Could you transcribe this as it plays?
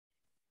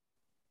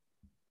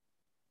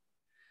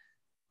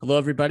Hello,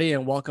 everybody,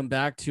 and welcome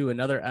back to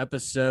another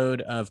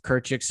episode of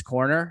Kirchik's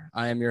Corner.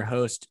 I am your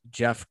host,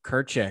 Jeff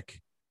Kirchik.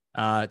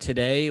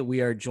 Today, we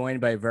are joined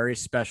by a very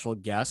special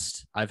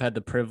guest. I've had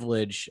the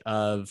privilege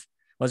of,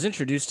 was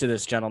introduced to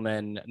this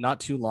gentleman not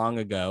too long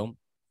ago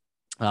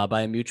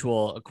by a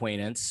mutual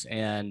acquaintance,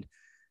 and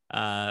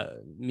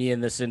me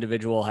and this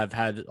individual have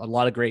had a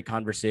lot of great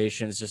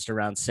conversations just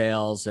around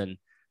sales and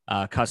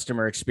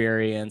customer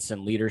experience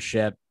and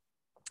leadership.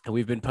 And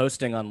we've been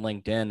posting on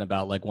LinkedIn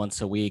about like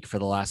once a week for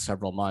the last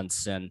several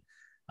months. And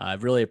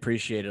I've really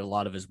appreciated a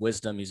lot of his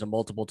wisdom. He's a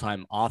multiple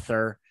time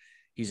author.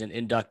 He's an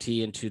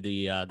inductee into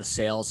the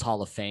Sales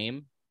Hall of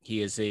Fame.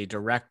 He is a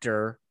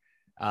director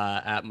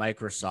at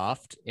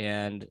Microsoft,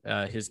 and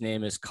his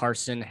name is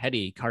Carson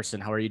Heady. Carson,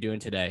 how are you doing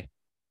today?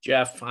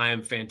 Jeff, I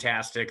am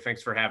fantastic.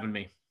 Thanks for having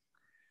me.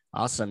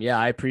 Awesome. Yeah,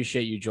 I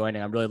appreciate you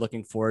joining. I'm really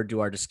looking forward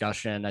to our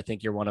discussion. I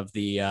think you're one of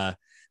the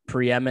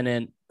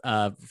preeminent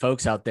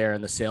folks out there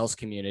in the sales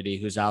community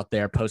who's out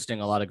there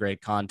posting a lot of great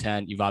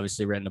content. You've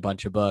obviously written a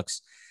bunch of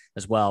books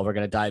as well. We're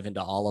going to dive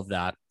into all of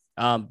that.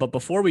 But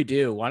before we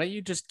do, why don't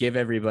you just give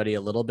everybody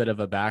a little bit of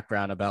a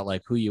background about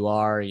like who you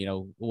are,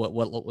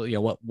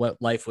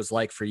 what life was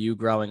like for you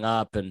growing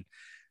up, and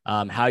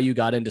how you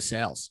got into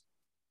sales.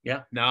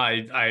 Yeah, no,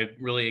 I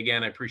really,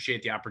 again, I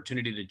appreciate the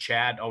opportunity to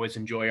chat. Always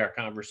enjoy our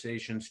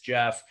conversations,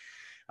 Jeff.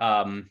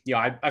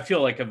 I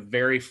feel like a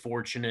very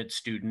fortunate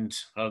student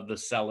of the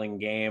selling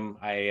game.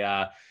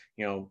 I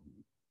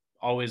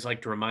always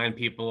like to remind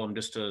people I'm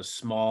just a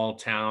small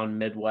town,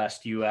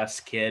 Midwest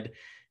U.S. kid.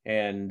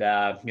 And,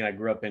 I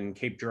grew up in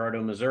Cape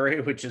Girardeau, Missouri,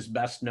 which is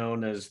best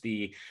known as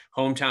the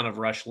hometown of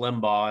Rush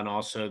Limbaugh and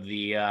also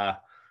the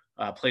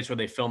place where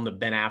they filmed the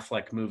Ben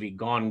Affleck movie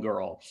Gone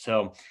Girl.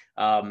 So,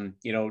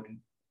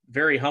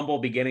 very humble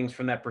beginnings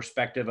from that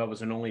perspective. I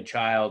was an only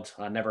child,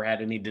 never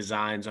had any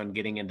designs on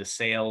getting into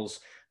sales,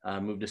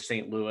 moved to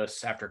St.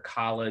 Louis after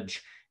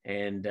college,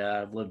 and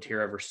I've lived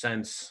here ever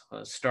since.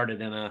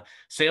 Started in a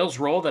sales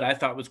role that I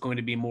thought was going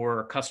to be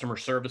more customer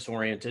service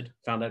oriented.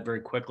 Found out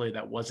very quickly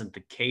that wasn't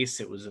the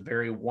case. It was a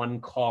very one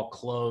call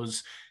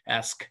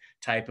close-esque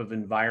type of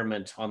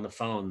environment on the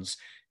phones.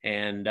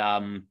 And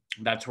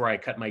that's where I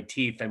cut my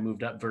teeth. I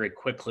moved up very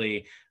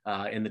quickly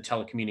in the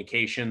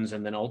telecommunications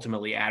and then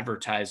ultimately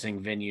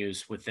advertising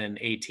venues within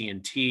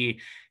AT&T.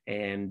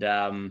 And,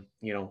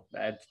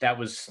 that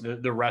was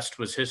the rest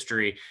was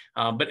history.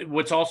 But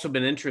what's also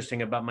been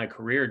interesting about my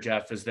career,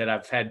 Jeff, is that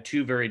I've had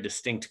two very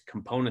distinct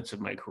components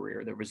of my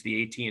career. There was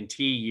the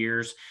AT&T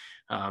years.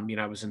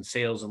 I was in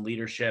sales and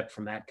leadership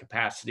from that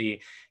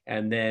capacity.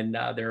 And then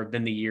there have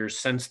been the years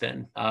since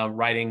then,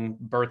 writing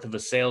Birth of a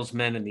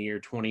Salesman in the year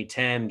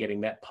 2010,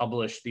 getting that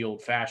published the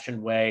old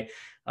fashioned way.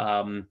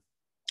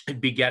 It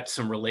begets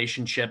some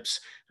relationships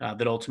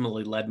that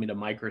ultimately led me to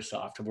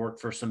Microsoft. I've worked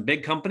for some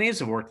big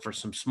companies. I've worked for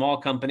some small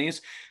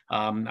companies.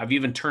 I've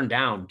even turned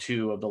down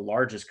two of the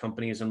largest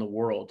companies in the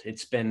world.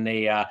 It's been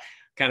a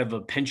kind of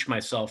a pinch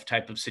myself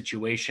type of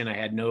situation. I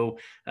had no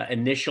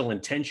initial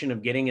intention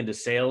of getting into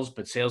sales,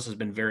 but sales has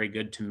been very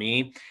good to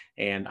me.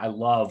 And I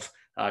love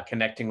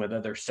connecting with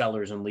other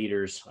sellers and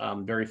leaders.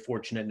 I'm very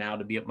fortunate now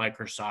to be at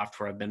Microsoft,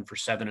 where I've been for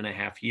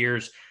 7.5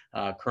 years.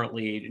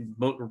 Currently,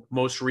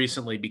 most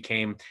recently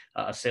became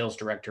a sales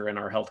director in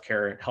our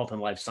health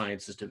and life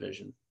sciences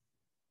division.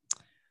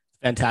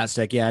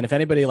 Fantastic. Yeah. And if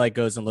anybody like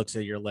goes and looks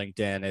at your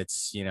LinkedIn,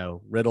 it's,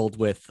 riddled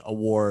with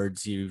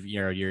awards.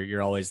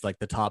 You're always like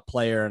the top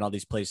player in all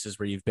these places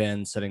where you've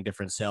been, setting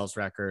different sales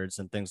records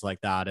and things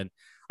like that. And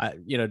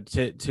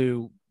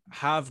to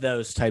have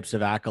those types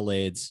of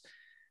accolades,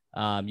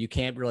 you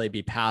can't really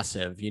be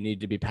passive. You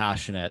need to be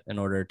passionate in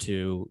order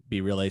to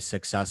be really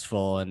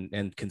successful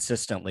and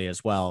consistently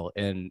as well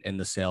in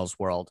the sales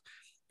world.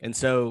 And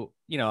so,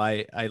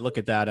 I look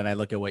at that and I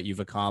look at what you've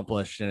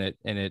accomplished, and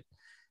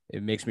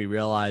it makes me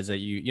realize that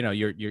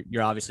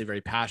you're obviously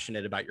very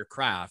passionate about your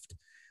craft.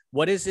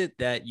 What is it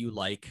that you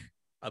like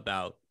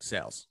about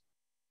sales?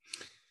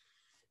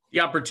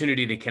 The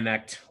opportunity to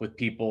connect with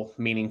people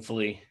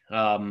meaningfully.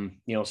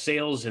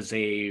 Sales is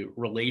a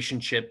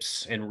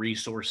relationships and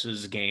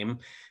resources game.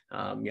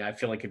 I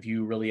feel like if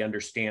you really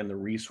understand the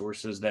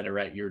resources that are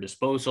at your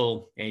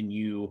disposal and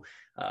you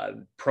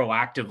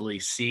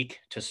proactively seek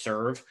to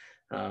serve,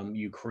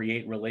 you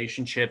create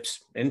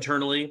relationships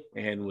internally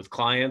and with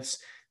clients,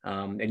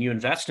 and you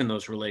invest in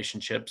those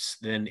relationships,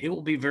 then it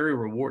will be very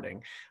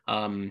rewarding.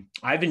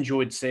 I've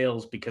enjoyed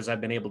sales because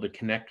I've been able to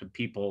connect with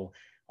people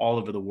all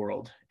over the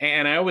world.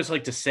 And I always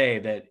like to say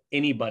that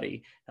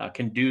anybody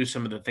can do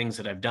some of the things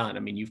that I've done. I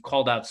mean, you've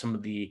called out some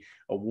of the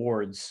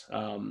awards,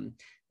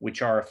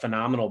 which are a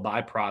phenomenal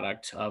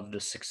byproduct of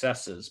the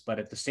successes. But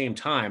at the same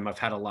time, I've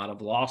had a lot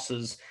of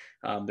losses.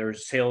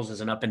 There's sales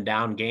is an up and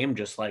down game,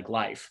 just like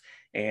life.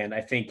 And I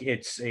think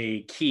it's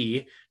a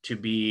key to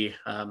be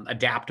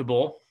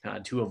adaptable,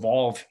 to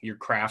evolve your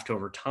craft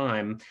over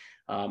time,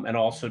 and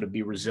also to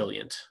be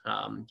resilient.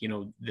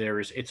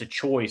 It's a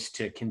choice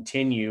to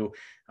continue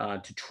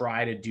to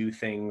try to do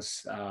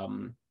things,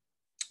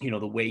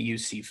 the way you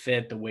see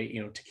fit, the way,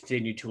 to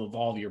continue to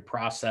evolve your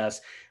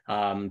process.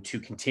 to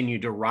continue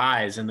to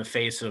rise in the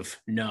face of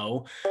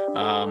no.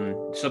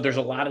 So there's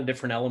a lot of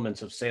different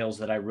elements of sales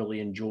that I really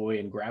enjoy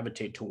and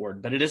gravitate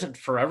toward, but it isn't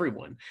for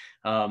everyone.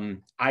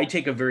 I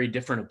take a very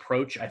different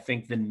approach, I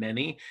think, than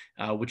many,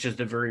 which is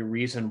the very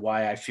reason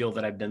why I feel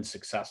that I've been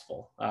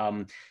successful.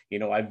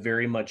 I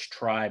very much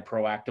try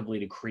proactively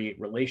to create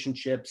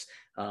relationships,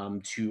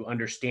 to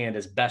understand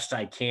as best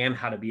I can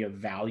how to be of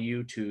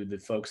value to the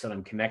folks that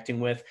I'm connecting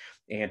with,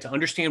 and to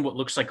understand what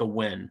looks like a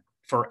win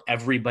for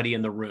everybody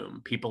in the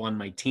room, people on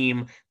my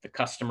team, the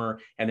customer,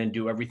 and then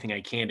do everything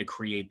I can to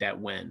create that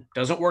win.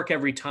 Doesn't work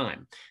every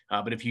time,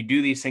 but if you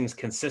do these things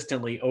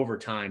consistently over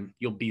time,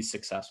 you'll be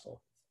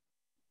successful.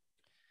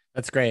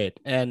 That's great.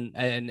 And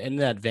in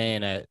that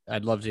vein,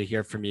 I'd love to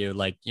hear from you.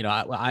 Like,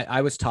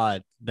 I was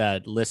taught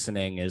that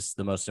listening is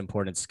the most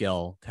important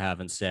skill to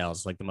have in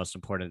sales, like the most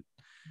important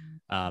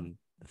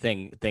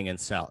thing in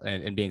sales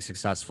and being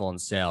successful in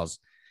sales.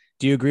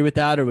 Do you agree with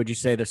that? Or would you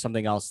say there's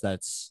something else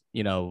that's,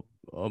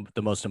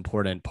 the most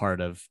important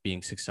part of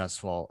being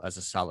successful as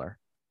a seller?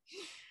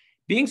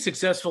 Being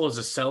successful as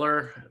a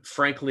seller,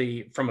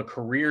 frankly, from a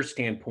career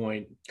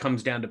standpoint,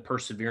 comes down to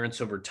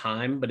perseverance over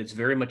time, but it's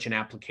very much an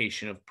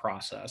application of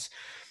process.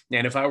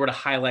 And if I were to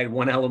highlight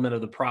one element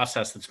of the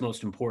process that's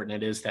most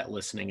important, it is that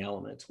listening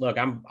element. Look,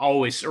 I'm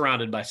always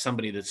surrounded by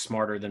somebody that's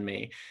smarter than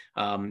me.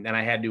 And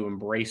I had to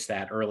embrace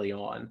that early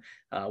on,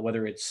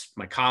 whether it's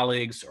my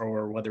colleagues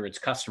or whether it's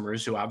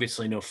customers who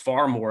obviously know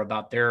far more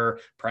about their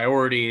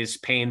priorities,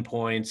 pain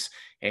points,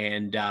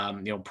 and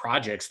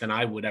projects than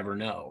I would ever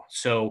know.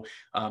 So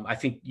I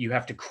think you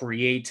have to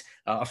create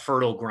a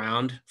fertile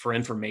ground for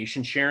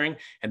information sharing.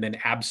 And then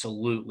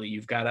absolutely,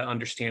 you've got to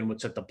understand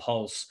what's at the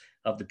pulse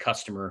of the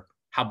customer.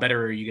 How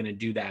better are you going to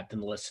do that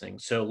than listening?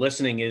 So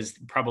listening is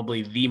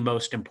probably the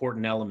most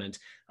important element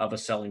of a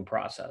selling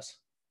process.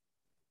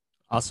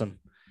 Awesome.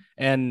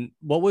 And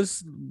what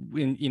was,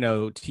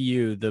 to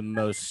you, the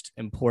most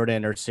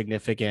important or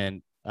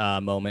significant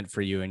moment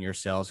for you in your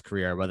sales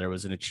career, whether it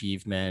was an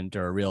achievement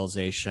or a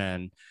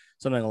realization,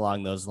 something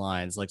along those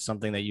lines, like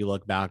something that you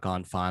look back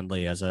on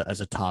fondly as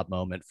a top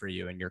moment for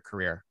you in your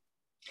career?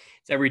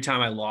 It's every time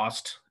I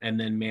lost and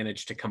then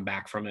managed to come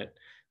back from it.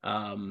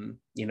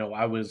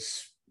 I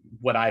was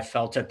what I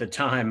felt at the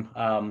time,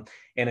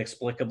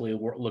 inexplicably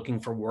looking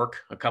for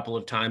work a couple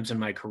of times in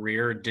my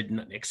career.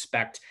 Didn't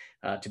expect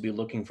to be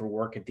looking for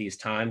work at these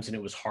times, and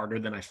it was harder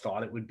than I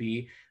thought it would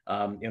be,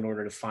 in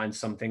order to find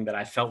something that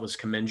I felt was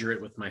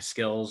commensurate with my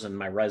skills and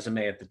my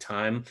resume at the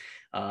time.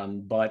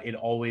 But it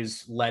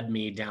always led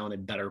me down a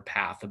better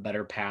path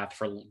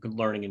for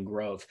learning and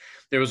growth.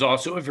 There was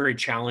also a very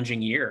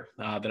challenging year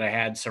that I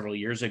had several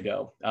years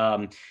ago.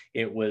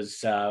 It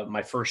was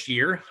my first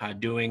year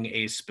doing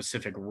a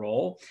specific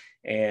role.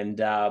 And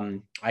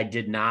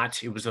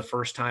it was the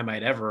first time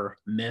I'd ever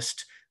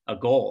missed a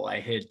goal.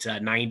 I hit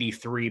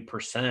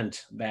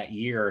 93% that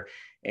year,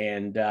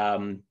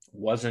 and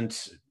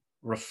wasn't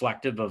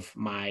reflective of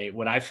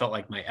what I felt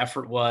like my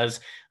effort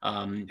was.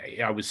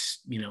 I was,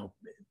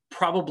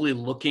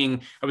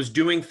 I was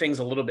doing things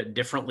a little bit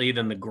differently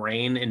than the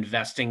grain,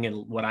 investing in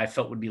what I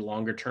felt would be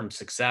longer term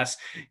success.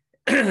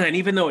 And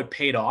even though it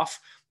paid off,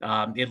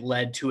 it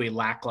led to a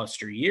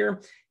lackluster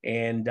year.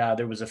 And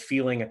there was a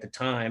feeling at the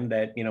time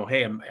that,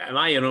 hey, am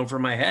I in over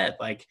my head?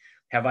 Like,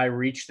 have I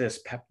reached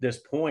this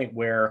point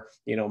where,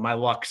 my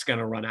luck's going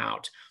to run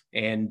out?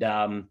 And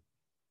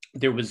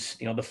there was,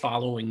 the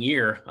following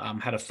year,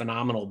 had a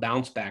phenomenal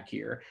bounce back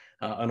year,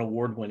 an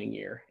award-winning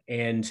year.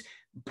 And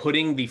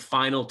putting the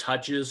final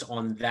touches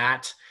on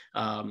that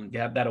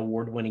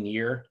award-winning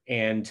year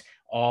and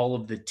all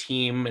of the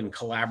team and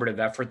collaborative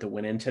effort that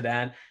went into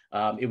that,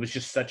 it was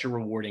just such a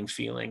rewarding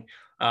feeling.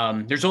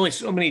 There's only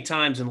so many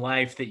times in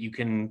life that you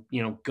can,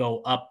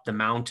 go up the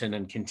mountain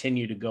and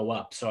continue to go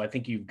up. So I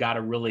think you've got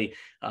to really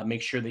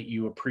make sure that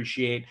you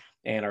appreciate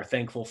and are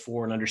thankful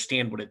for and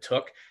understand what it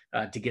took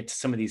to get to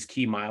some of these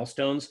key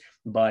milestones.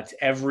 But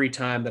every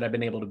time that I've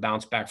been able to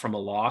bounce back from a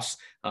loss,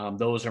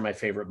 those are my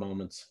favorite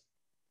moments.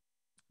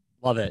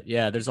 Love it.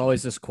 Yeah. There's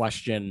always this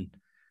question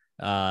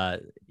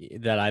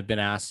that I've been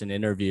asked in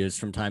interviews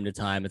from time to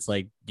time. It's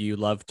like, do you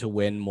love to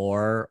win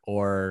more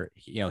or,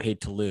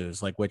 hate to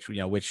lose? Like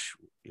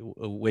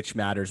which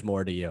matters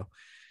more to you?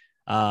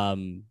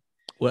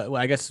 Well,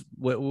 I guess,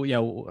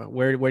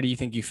 where do you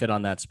think you fit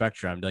on that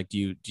spectrum? Like,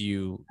 do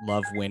you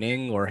love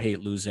winning or hate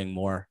losing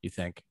more, you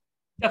think?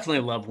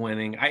 Definitely love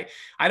winning.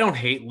 I don't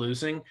hate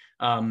losing.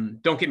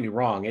 Don't get me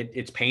wrong.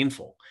 It's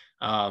painful.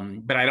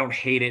 But I don't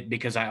hate it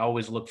because I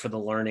always look for the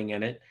learning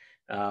in it.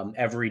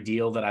 Every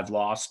deal that I've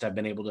lost, I've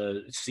been able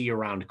to see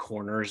around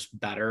corners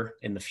better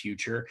in the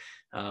future.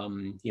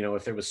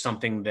 If there was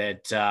something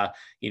that,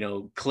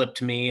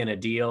 clipped me in a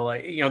deal,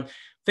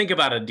 think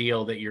about a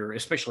deal that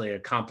especially a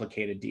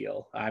complicated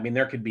deal. I mean,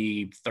 there could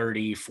be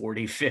 30,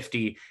 40,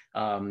 50,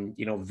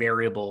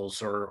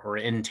 variables or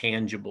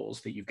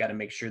intangibles that you've got to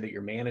make sure that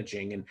you're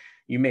managing. And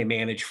you may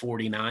manage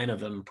 49 of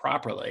them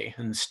properly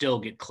and still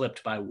get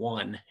clipped by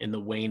one in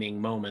the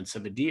waning moments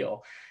of a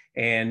deal.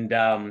 And,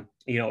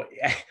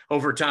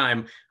 over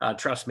time,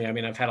 trust me, I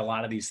mean, I've had a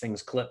lot of these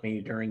things clip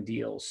me during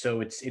deals.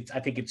 So I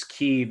think it's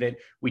key that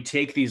we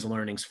take these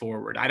learnings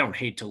forward. I don't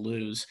hate to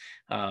lose.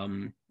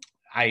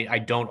 I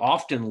don't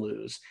often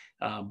lose,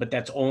 but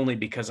that's only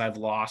because I've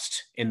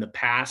lost in the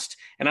past.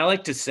 And I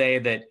like to say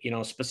that,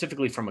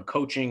 specifically from a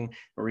coaching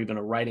or even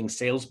a writing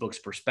sales books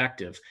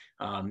perspective,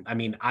 I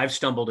mean, I've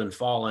stumbled and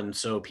fallen.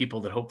 So people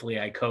that hopefully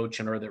I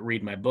coach and or that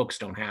read my books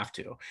don't have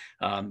to.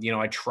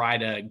 I try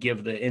to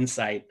give the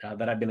insight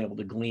that I've been able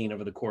to glean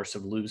over the course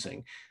of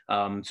losing.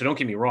 So don't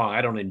get me wrong,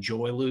 I don't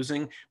enjoy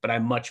losing, but I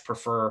much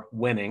prefer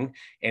winning,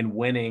 and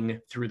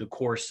winning through the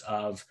course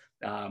of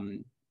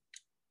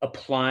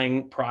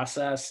applying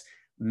process,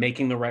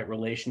 making the right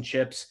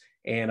relationships,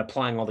 and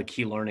applying all the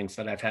key learnings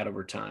that I've had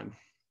over time.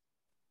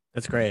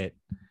 That's great.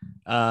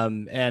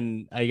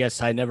 And I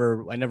guess I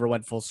never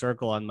went full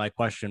circle on my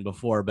question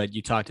before, but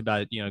you talked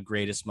about,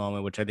 greatest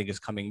moment, which I think is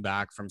coming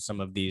back from some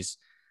of these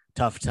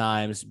tough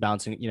times,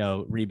 bouncing,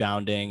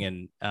 rebounding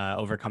and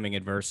overcoming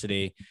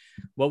adversity.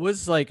 What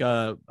was like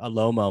a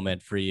low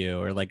moment for you,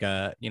 or like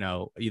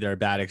either a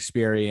bad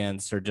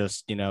experience or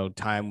just,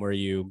 time where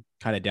you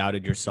kind of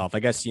doubted yourself? I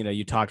guess,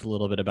 you talked a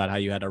little bit about how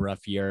you had a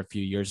rough year a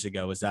few years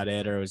ago. Was that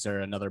it? Or was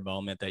there another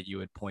moment that you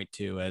would point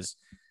to as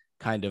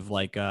kind of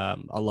like a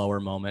lower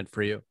moment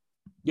for you?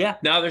 Yeah,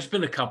 no, there's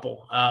been a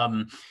couple.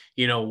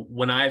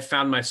 When I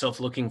found myself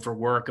looking for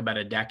work about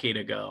a decade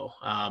ago,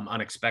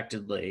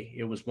 unexpectedly,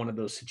 it was one of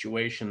those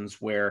situations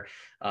where,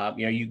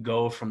 you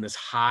go from this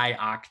high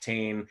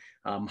octane,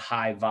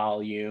 high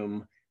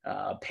volume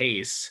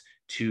pace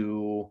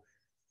to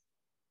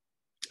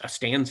a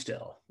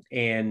standstill.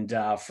 And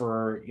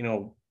for,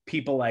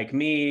 people like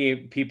me,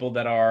 people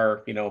that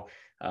are,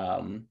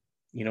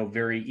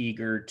 very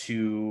eager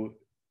to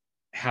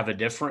have a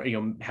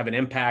different, have an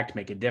impact,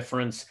 make a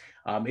difference.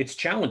 It's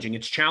challenging.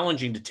 It's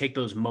challenging to take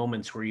those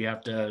moments where you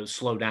have to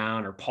slow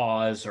down or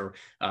pause or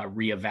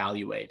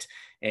reevaluate.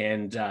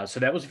 And so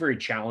that was very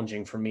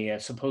challenging for me. I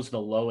suppose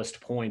the lowest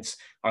points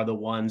are the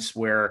ones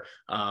where,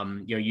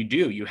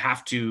 you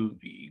have to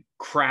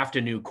craft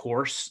a new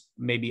course,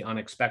 maybe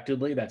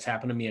unexpectedly. That's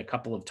happened to me a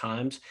couple of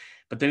times.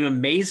 But the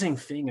amazing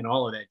thing in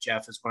all of that,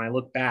 Jeff, is when I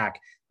look back,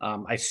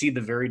 I see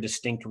the very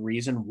distinct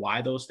reason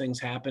why those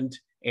things happened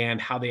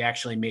and how they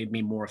actually made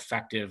me more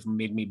effective,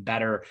 made me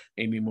better,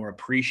 made me more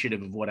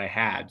appreciative of what I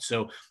had.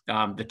 So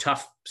the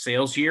tough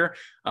sales year,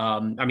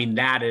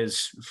 that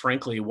is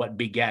frankly what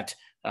beget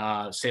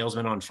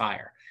Salesman on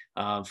Fire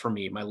for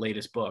me, my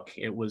latest book.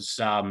 It was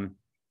a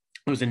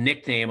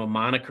nickname, a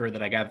moniker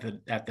that I got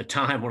at the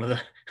time. One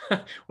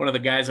of the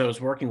guys I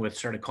was working with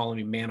started calling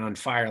me Man on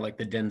Fire, like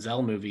the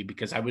Denzel movie,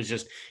 because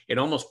it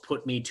almost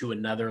put me to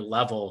another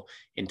level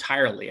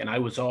entirely. And I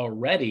was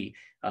already,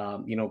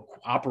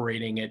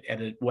 operating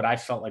at what I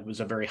felt like was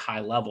a very high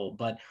level,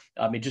 but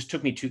it just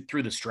took me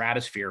through the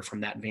stratosphere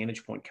from that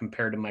vantage point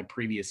compared to my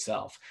previous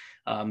self.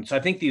 So I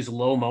think these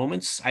low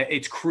moments,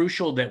 it's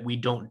crucial that we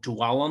don't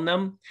dwell on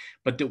them,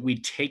 but that we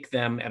take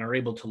them and are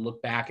able to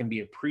look back and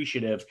be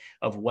appreciative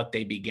of what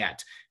they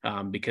beget,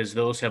 because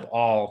those have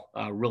all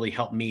really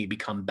helped me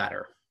become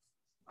better.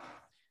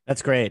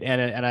 That's great.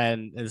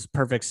 And it's a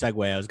perfect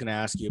segue. I was going to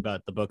ask you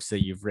about the books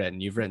that you've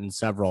written. You've written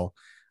several.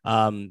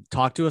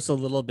 Talk to us a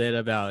little bit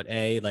about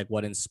like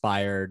what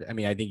inspired. I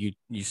mean, I think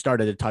you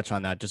started to touch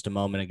on that just a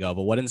moment ago,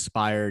 but what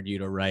inspired you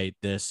to write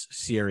this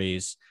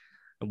series?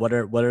 What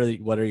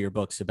are your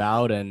books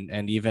about?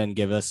 And even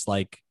give us,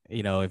 like,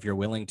 if you're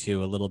willing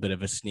to, a little bit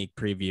of a sneak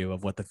preview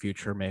of what the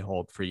future may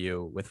hold for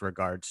you with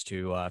regards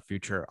to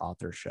future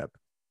authorship.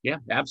 Yeah,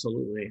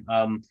 absolutely.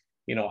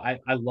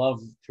 I love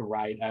to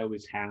write. I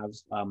always have.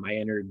 I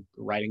entered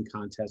writing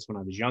contests when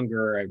I was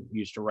younger. I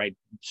used to write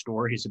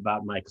stories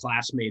about my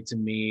classmates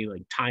and me,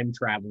 like time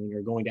traveling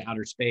or going to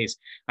outer space.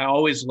 I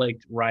always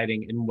liked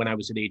writing. And when I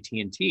was at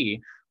AT&T,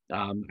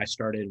 I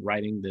started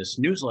writing this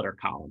newsletter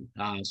column.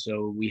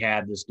 So we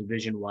had this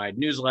division-wide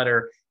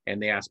newsletter,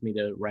 and they asked me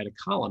to write a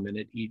column in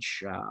it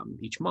each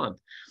month.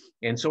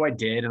 And so I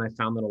did, and I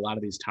found that a lot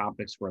of these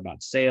topics were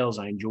about sales.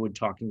 I enjoyed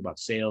talking about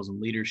sales and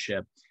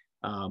leadership.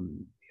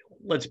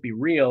 Let's be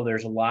real,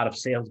 there's a lot of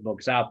sales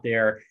books out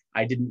there.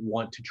 I didn't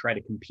want to try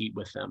to compete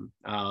with them.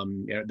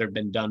 They've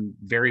been done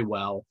very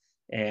well.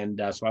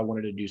 And so I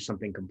wanted to do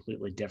something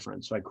completely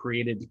different. So I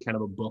created kind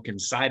of a book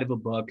inside of a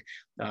book,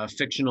 a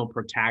fictional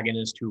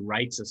protagonist who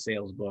writes a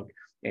sales book.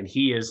 And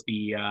he is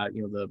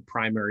the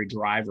primary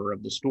driver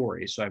of the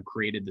story. So I've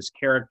created this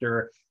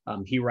character.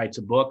 He writes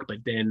a book, but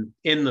then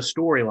in the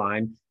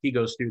storyline, he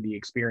goes through the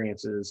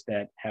experiences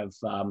that have,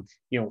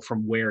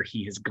 from where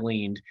he has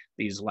gleaned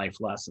these life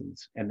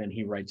lessons. And then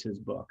he writes his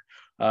book.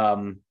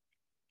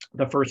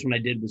 The first one I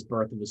did was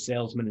Birth of a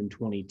Salesman in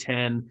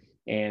 2010.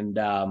 And,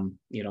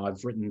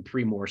 I've written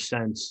 3 more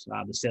since: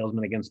 The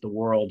Salesman Against the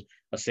World,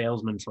 A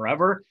Salesman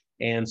Forever,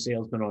 and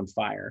Salesman on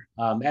Fire.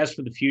 As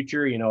for the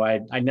future,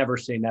 I never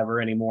say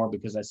never anymore,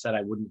 because I said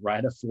I wouldn't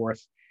write a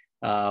 4th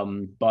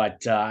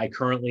But I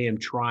currently am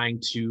trying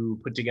to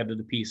put together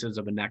the pieces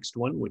of a next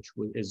one, which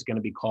is going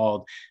to be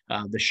called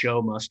The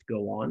Show Must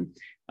Go On.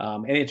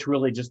 And it's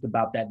really just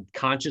about that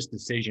conscious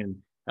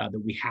decision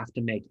that we have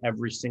to make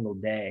every single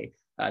day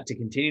to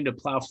continue to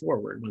plow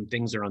forward when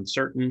things are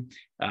uncertain,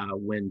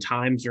 when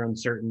times are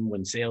uncertain,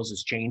 when sales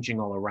is changing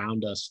all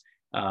around us.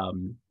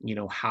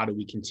 How do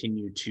we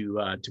continue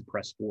to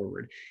press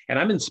forward? And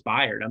I'm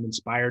inspired. I'm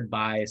inspired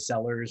by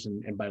sellers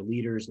and by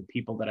leaders, the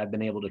people that I've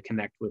been able to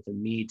connect with and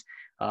meet.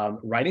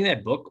 Writing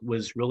that book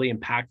was really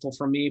impactful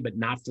for me, but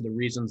not for the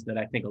reasons that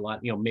I think a lot,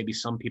 maybe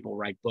some people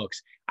write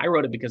books. I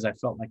wrote it because I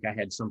felt like I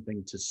had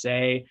something to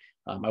say.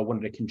 I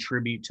wanted to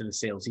contribute to the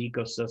sales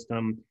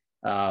ecosystem.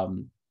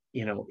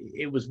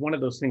 It was one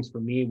of those things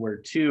for me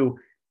where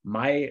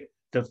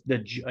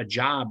a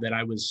job that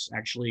I was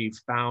actually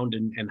found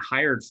and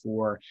hired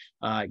for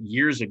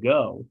years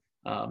ago.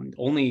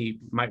 Only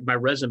my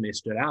resume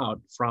stood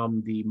out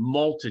from the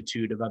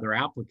multitude of other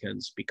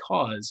applicants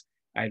because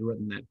I had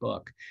written that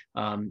book.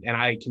 And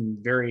I can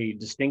very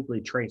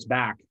distinctly trace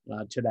back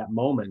to that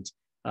moment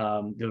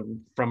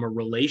from a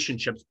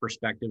relationships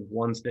perspective,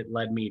 ones that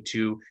led me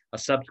to a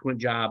subsequent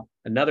job,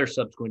 another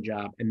subsequent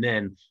job, and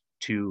then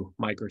to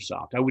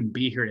Microsoft. I wouldn't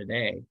be here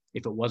today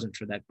if it wasn't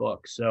for that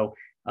book. So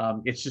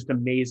it's just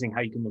amazing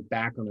how you can look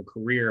back on a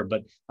career,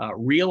 but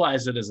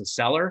realize that as a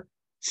seller,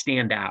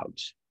 stand out.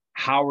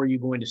 How are you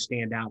going to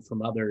stand out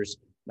from others?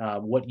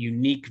 What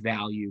unique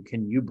value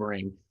can you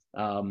bring?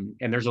 And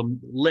there's a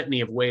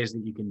litany of ways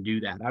that you can do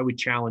that. I would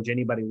challenge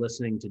anybody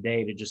listening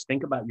today to just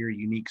think about your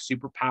unique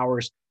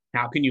superpowers.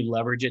 How can you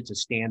leverage it to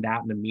stand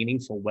out in a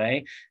meaningful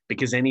way?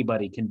 Because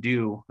anybody can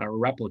do or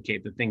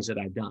replicate the things that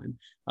I've done.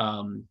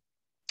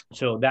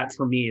 So that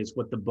for me is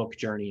what the book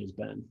journey has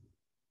been.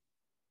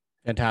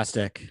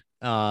 Fantastic.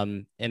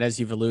 And as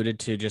you've alluded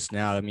to just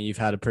now, I mean, you've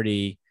had a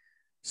pretty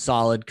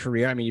solid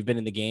career. I mean, you've been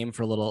in the game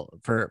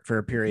for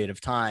a period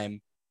of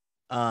time.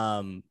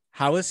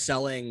 How has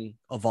selling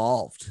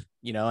evolved?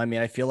 I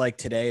mean, I feel like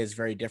today is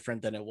very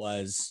different than it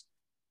was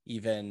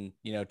even,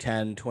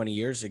 10, 20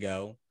 years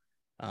ago.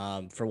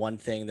 For one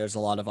thing, there's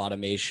a lot of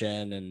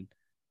automation and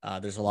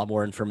there's a lot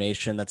more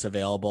information that's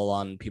available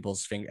on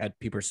people's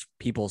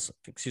fingertips,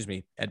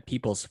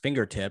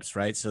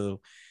 right?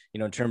 So,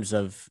 in terms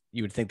of,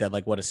 you would think that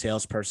like what a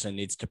salesperson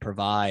needs to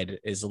provide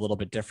is a little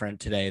bit different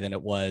today than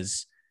it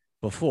was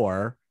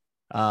before.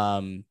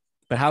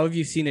 But how have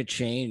you seen it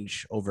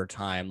change over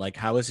time? Like,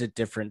 how is it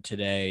different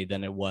today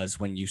than it was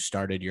when you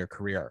started your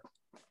career?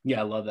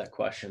 Yeah, I love that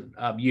question.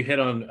 You hit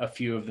on a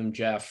few of them,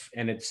 Jeff,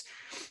 and it's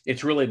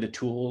really the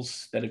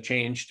tools that have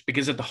changed,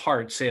 because at the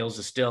heart, sales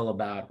is still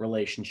about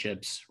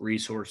relationships,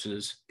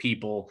 resources,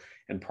 people,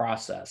 and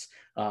process.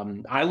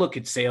 I look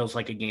at sales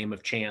like a game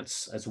of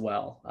chance as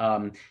well.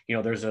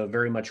 There's a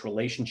very much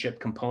relationship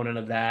component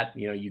of that.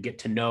 You get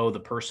to know the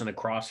person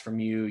across from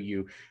you.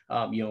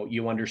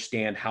 You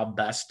understand how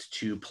best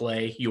to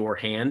play your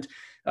hand,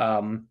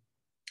 and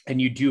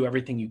you do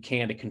everything you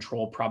can to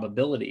control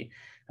probability.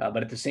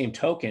 But at the same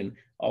token,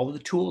 all of the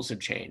tools have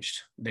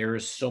changed. There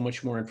is so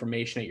much more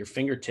information at your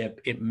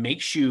fingertip. It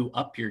makes you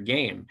up your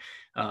game.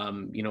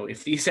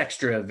 If these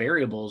extra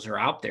variables are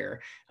out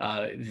there,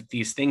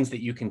 these things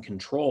that you can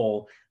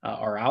control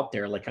are out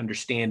there, like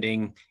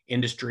understanding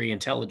industry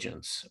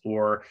intelligence,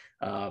 or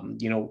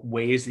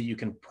ways that you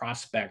can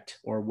prospect,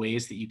 or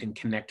ways that you can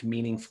connect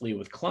meaningfully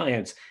with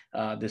clients.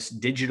 This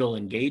digital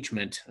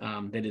engagement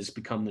that has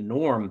become the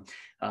norm,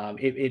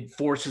 it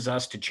forces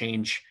us to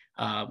change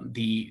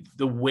the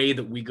way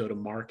that we go to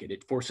market.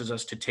 It forces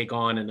us to take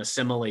on and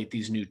assimilate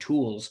these new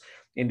tools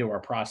into our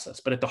process.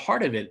 But at the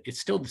heart of it,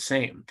 it's still the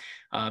same.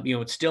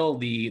 It's still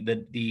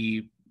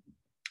the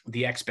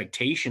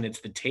expectation. It's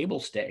the table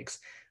stakes.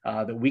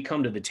 That we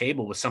come to the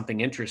table with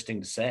something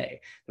interesting to say,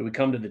 that we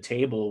come to the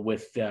table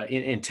with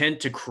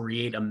intent to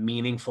create a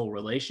meaningful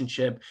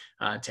relationship,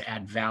 to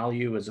add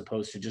value, as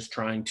opposed to just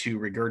trying to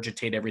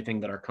regurgitate everything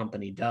that our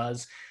company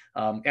does.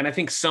 And I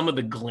think some of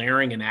the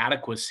glaring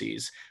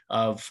inadequacies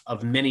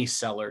of many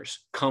sellers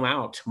come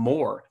out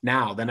more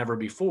now than ever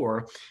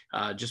before,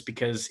 just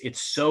because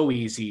it's so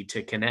easy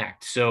to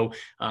connect. So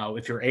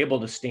if you're able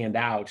to stand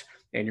out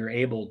and you're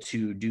able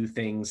to do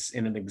things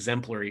in an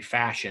exemplary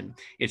fashion,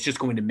 it's just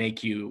going to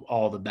make you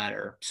all the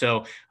better.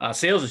 So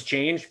sales has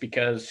changed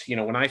because,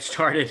 when I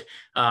started,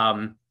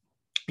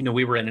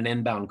 we were in an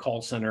inbound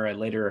call center. I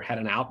later had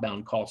an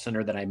outbound call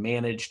center that I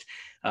managed.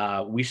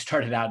 We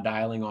started out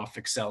dialing off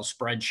Excel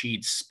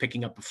spreadsheets,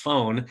 picking up a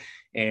phone,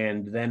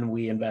 and then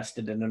we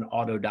invested in an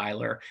auto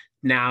dialer.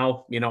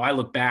 Now, I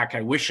look back,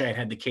 I wish I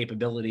had the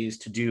capabilities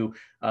to do,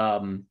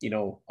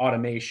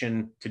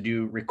 automation, to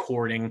do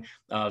recording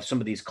of some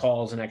of these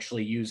calls and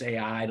actually use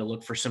AI to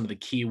look for some of the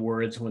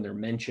keywords when they're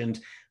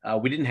mentioned.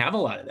 We didn't have a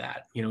lot of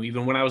that.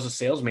 Even when I was a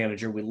sales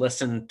manager, we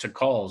listened to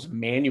calls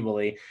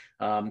manually.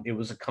 It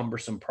was a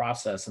cumbersome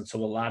process. And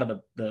so a lot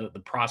of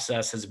the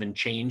process has been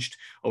changed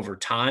over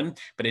time,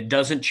 but it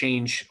doesn't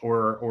change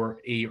or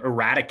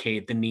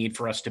eradicate the need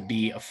for us to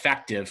be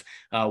effective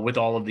with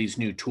all of these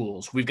new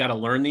tools. We've got to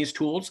learn these optimize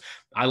tools.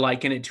 I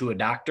liken it to a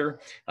doctor.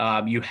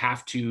 You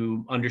have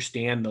to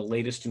understand the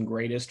latest and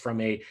greatest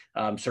from a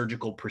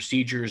surgical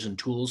procedures and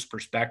tools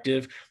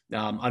perspective,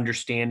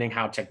 understanding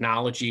how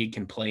technology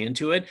can play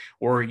into it,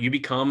 or you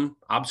become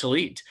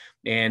obsolete.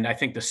 And I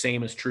think the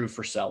same is true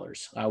for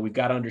sellers. We've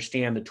got to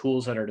understand the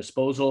tools at our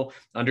disposal,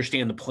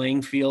 understand the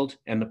playing field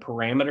and the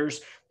parameters.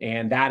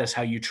 And that is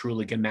how you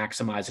truly can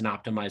maximize and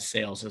optimize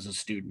sales as a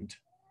student.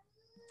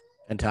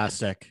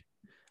 Fantastic.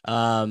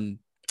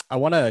 I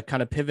want to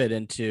kind of pivot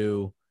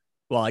into,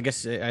 well, I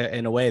guess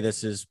in a way,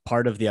 this is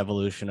part of the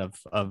evolution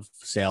of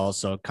sales.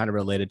 So kind of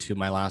related to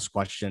my last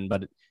question,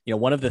 but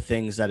one of the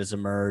things that has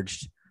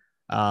emerged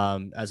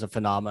as a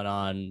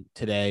phenomenon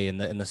today in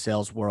the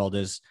sales world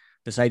is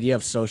this idea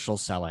of social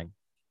selling.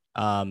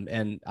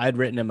 And I'd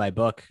written in my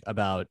book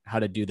about how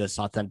to do this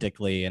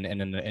authentically and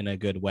in a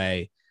good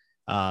way.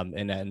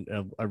 And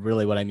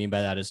really what I mean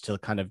by that is to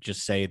kind of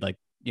just say, like,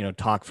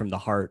 talk from the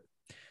heart.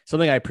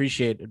 Something I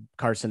appreciate,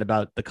 Carson,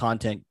 about the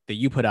content that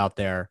you put out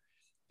there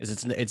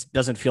is it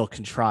doesn't feel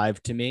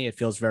contrived to me. It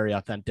feels very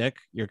authentic.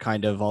 You're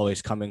kind of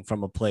always coming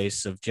from a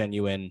place of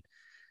genuine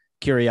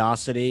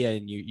curiosity,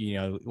 and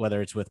you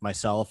whether it's with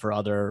myself or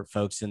other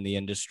folks in the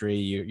industry,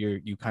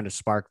 you kind of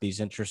spark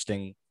these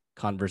interesting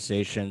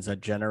conversations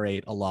that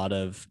generate a lot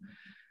of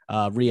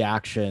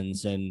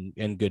reactions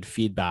and good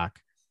feedback.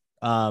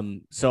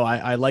 So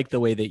I like the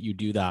way that you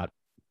do that.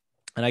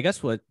 And I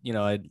guess what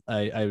I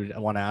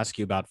want to ask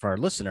you about for our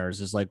listeners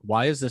is, like,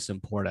 why is this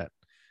important?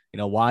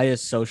 Why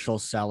is social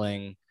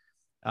selling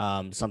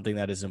something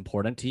that is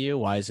important to you?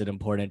 Why is it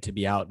important to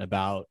be out and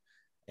about?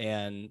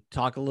 And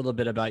talk a little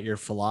bit about your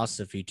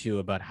philosophy too,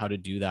 about how to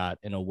do that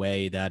in a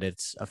way that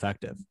it's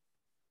effective.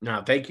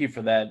 No, thank you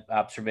for that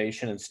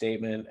observation and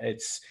statement.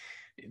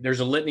 There's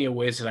a litany of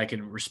ways that I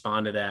could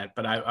respond to that,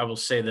 but I will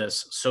say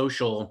this: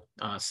 social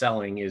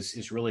selling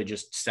is really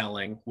just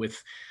selling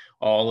with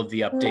all of the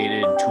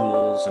updated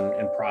tools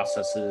and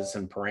processes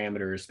and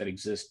parameters that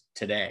exist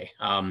today.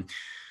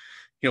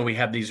 We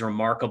have these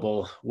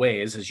remarkable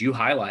ways, as you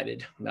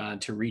highlighted,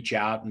 to reach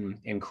out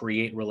and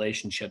create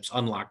relationships,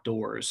 unlock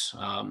doors,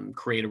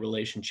 create a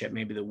relationship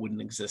maybe that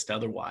wouldn't exist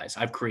otherwise.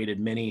 I've created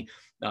many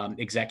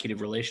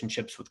executive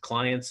relationships with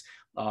clients,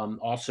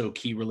 also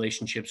key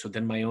relationships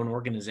within my own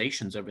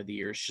organizations over the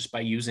years, just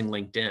by using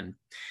LinkedIn.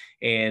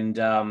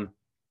 And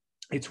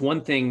it's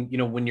one thing,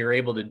 when you're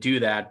able to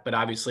do that, but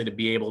obviously to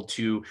be able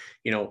to,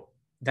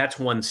 that's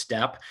one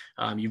step.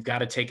 You've got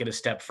to take it a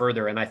step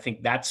further. And I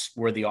think that's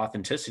where the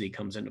authenticity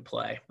comes into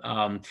play.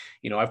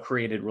 I've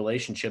created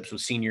relationships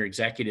with senior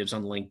executives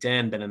on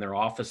LinkedIn, been in their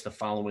office the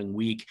following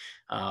week,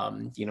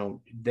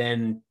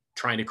 then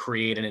trying to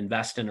create and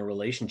invest in a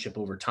relationship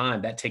over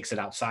time. That takes it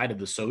outside of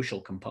the social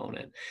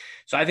component.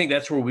 So I think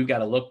that's where we've got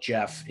to look,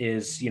 Jeff,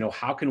 is,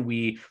 how can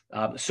we,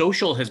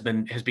 social has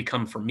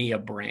become for me a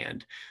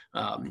brand.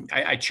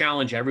 I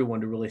challenge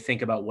everyone to really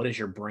think about, what does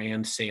your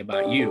brand say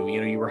about you?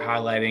 You were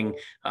highlighting,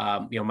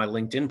 my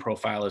LinkedIn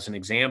profile as an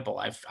example.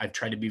 I've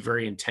tried to be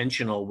very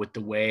intentional with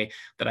the way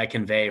that I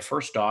convey,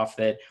 first off,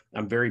 that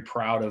I'm very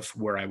proud of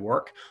where I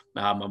work.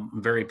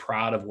 I'm very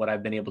proud of what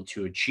I've been able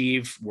to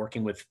achieve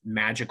working with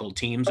magical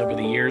teams over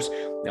the years.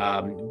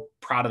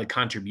 Proud of the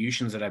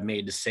contributions that I've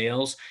made to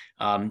sales,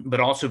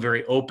 but also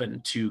very open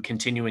to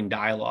continuing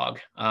dialogue.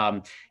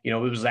 It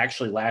was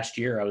actually last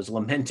year I was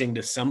lamenting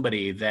to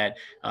somebody that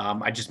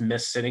I just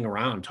miss sitting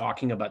around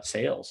talking about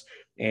sales.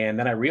 And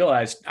then I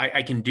realized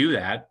I can do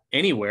that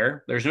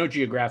anywhere. There's no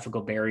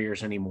geographical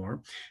barriers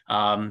anymore.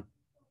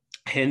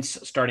 Hence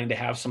starting to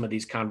have some of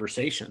these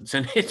conversations.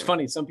 And it's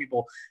funny, some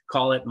people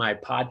call it my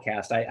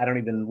podcast. I don't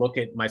even look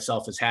at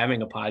myself as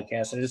having a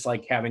podcast. I just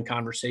like having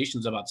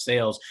conversations about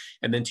sales.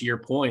 And then to your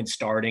point,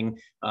 starting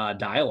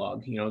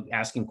dialogue,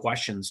 asking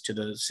questions to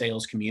the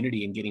sales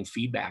community and getting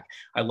feedback.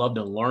 I love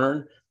to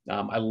learn.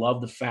 I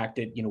love the fact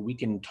that, we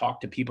can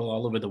talk to people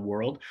all over the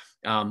world.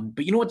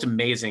 But what's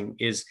amazing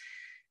is,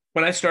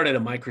 when I started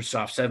at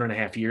Microsoft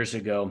 7.5 years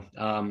ago,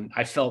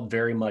 I felt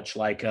very much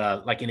like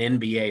an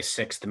NBA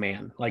sixth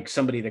man, like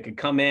somebody that could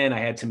come in. I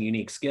had some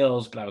unique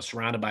skills, but I was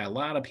surrounded by a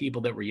lot of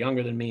people that were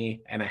younger than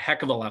me and a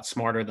heck of a lot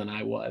smarter than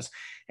I was.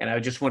 And I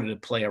just wanted to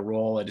play a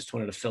role. I just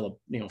wanted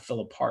to fill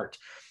a part.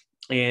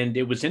 And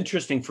it was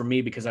interesting for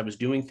me because I was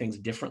doing things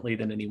differently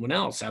than anyone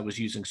else. I was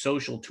using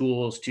social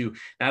tools to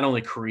not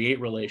only create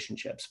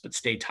relationships, but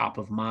stay top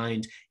of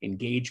mind,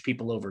 engage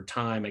people over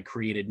time. I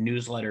created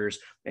newsletters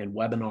and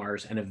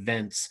webinars and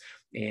events,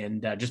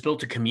 and just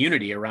built a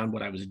community around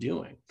what I was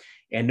doing.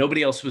 And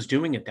nobody else was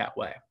doing it that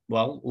way.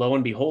 Well, lo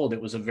and behold,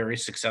 it was a very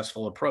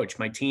successful approach.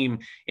 My team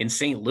in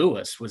St.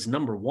 Louis was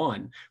number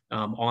one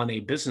on a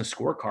business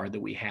scorecard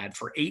that we had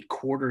for 8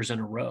 quarters in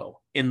a row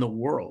in the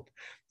world.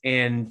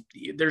 And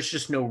there's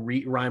just no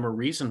rhyme or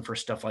reason for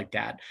stuff like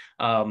that.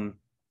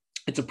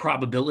 It's a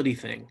probability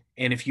thing.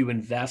 And if you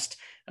invest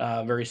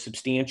very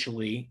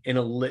substantially in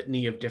a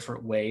litany of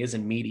different ways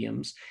and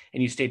mediums,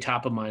 and you stay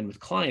top of mind with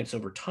clients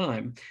over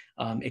time,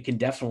 it can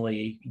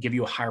definitely give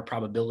you a higher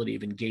probability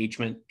of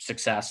engagement,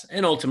 success,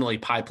 and ultimately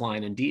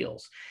pipeline and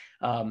deals.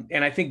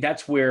 And I think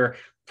that's where,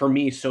 for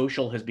me,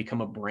 social has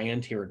become a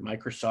brand here at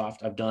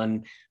Microsoft. I've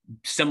done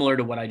similar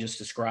to what I just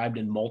described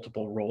in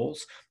multiple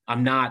roles.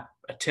 I'm not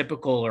a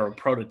typical or a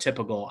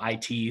prototypical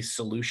IT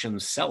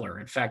solutions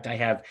seller. In fact, I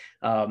have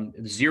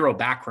zero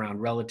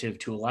background relative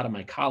to a lot of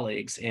my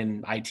colleagues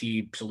in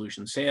IT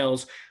solution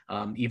sales,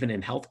 even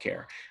in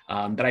healthcare.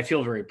 But I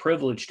feel very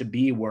privileged to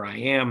be where I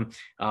am.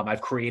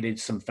 I've created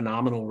some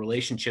phenomenal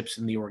relationships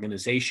in the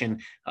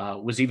organization,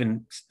 was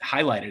even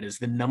highlighted as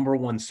the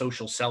 #1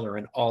 social seller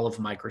in all of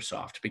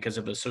Microsoft because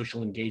of a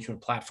social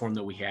engagement platform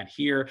that we had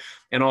here,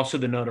 and also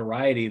the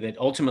notoriety that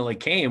ultimately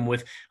came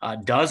with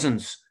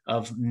dozens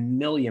of $1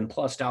 million+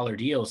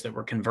 deals that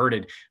were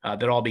converted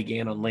that all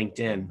began on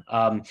LinkedIn.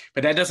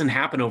 But that doesn't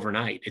happen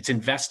overnight. It's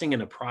investing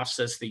in a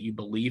process that you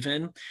believe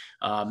in.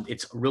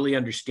 It's really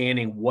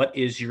understanding what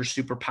is your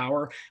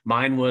superpower.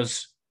 Mine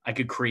was I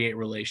could create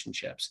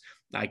relationships.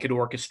 I could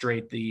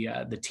orchestrate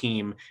the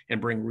team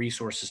and bring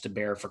resources to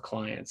bear for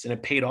clients, and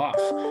it paid off.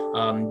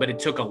 But it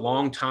took a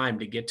long time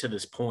to get to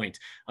this point.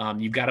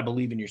 You've got to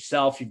believe in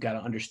yourself. You've got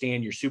to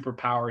understand your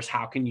superpowers.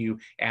 How can you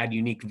add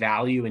unique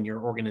value in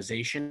your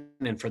organization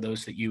and for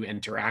those that you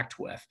interact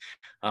with?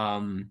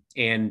 And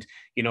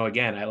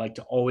again, I like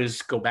to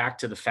always go back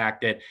to the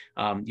fact that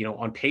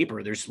on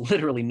paper, there's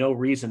literally no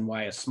reason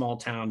why a small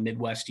town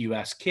Midwest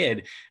U.S.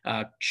 kid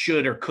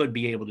should or could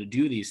be able to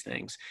do these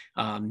things.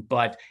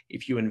 But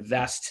if you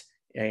invest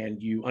and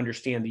you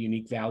understand the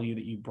unique value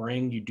that you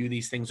bring, you do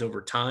these things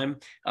over time,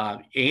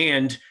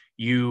 and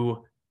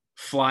you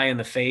fly in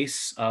the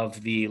face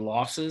of the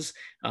losses,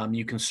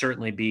 you can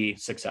certainly be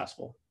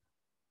successful.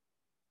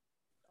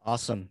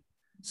 Awesome.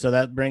 So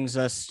that brings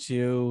us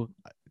to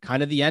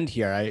kind of the end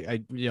here.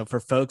 I for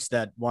folks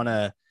that want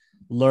to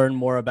learn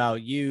more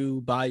about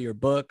you, buy your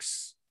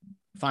books,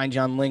 find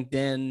you on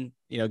LinkedIn,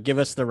 give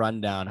us the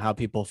rundown, how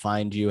people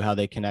find you, how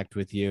they connect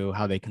with you,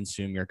 how they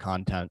consume your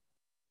content.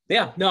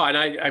 Yeah, no, and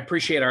I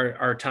appreciate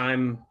our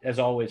time as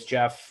always,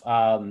 Jeff.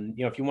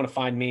 If you want to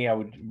find me, I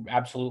would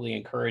absolutely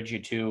encourage you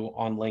to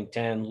on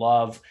LinkedIn.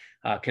 Love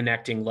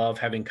connecting, love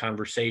having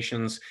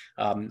conversations.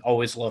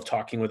 Always love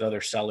talking with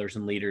other sellers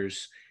and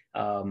leaders.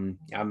 I'm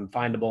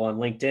findable on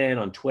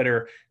LinkedIn, on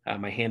Twitter.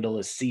 My handle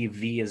is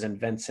CV as in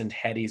Vincent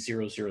Hetty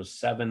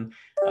 007.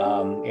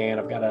 And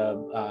I've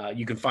got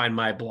you can find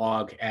my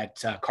blog at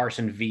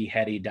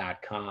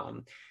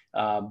carsonvhetty.com.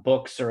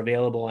 Books are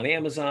available on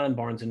Amazon,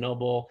 Barnes and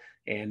Noble,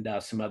 and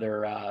some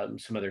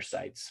other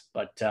sites.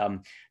 But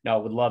no, I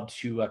would love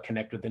to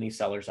connect with any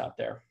sellers out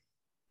there.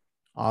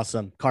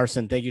 Awesome.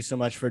 Carson, thank you so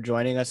much for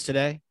joining us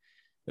today.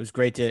 It was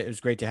great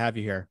to have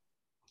you here.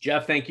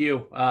 Jeff, thank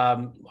you.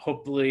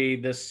 Hopefully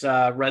this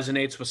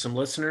resonates with some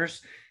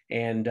listeners,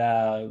 and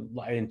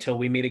until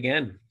we meet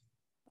again.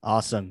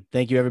 Awesome.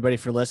 Thank you everybody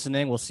for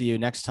listening. We'll see you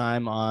next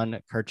time on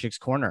Kurtchik's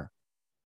Corner.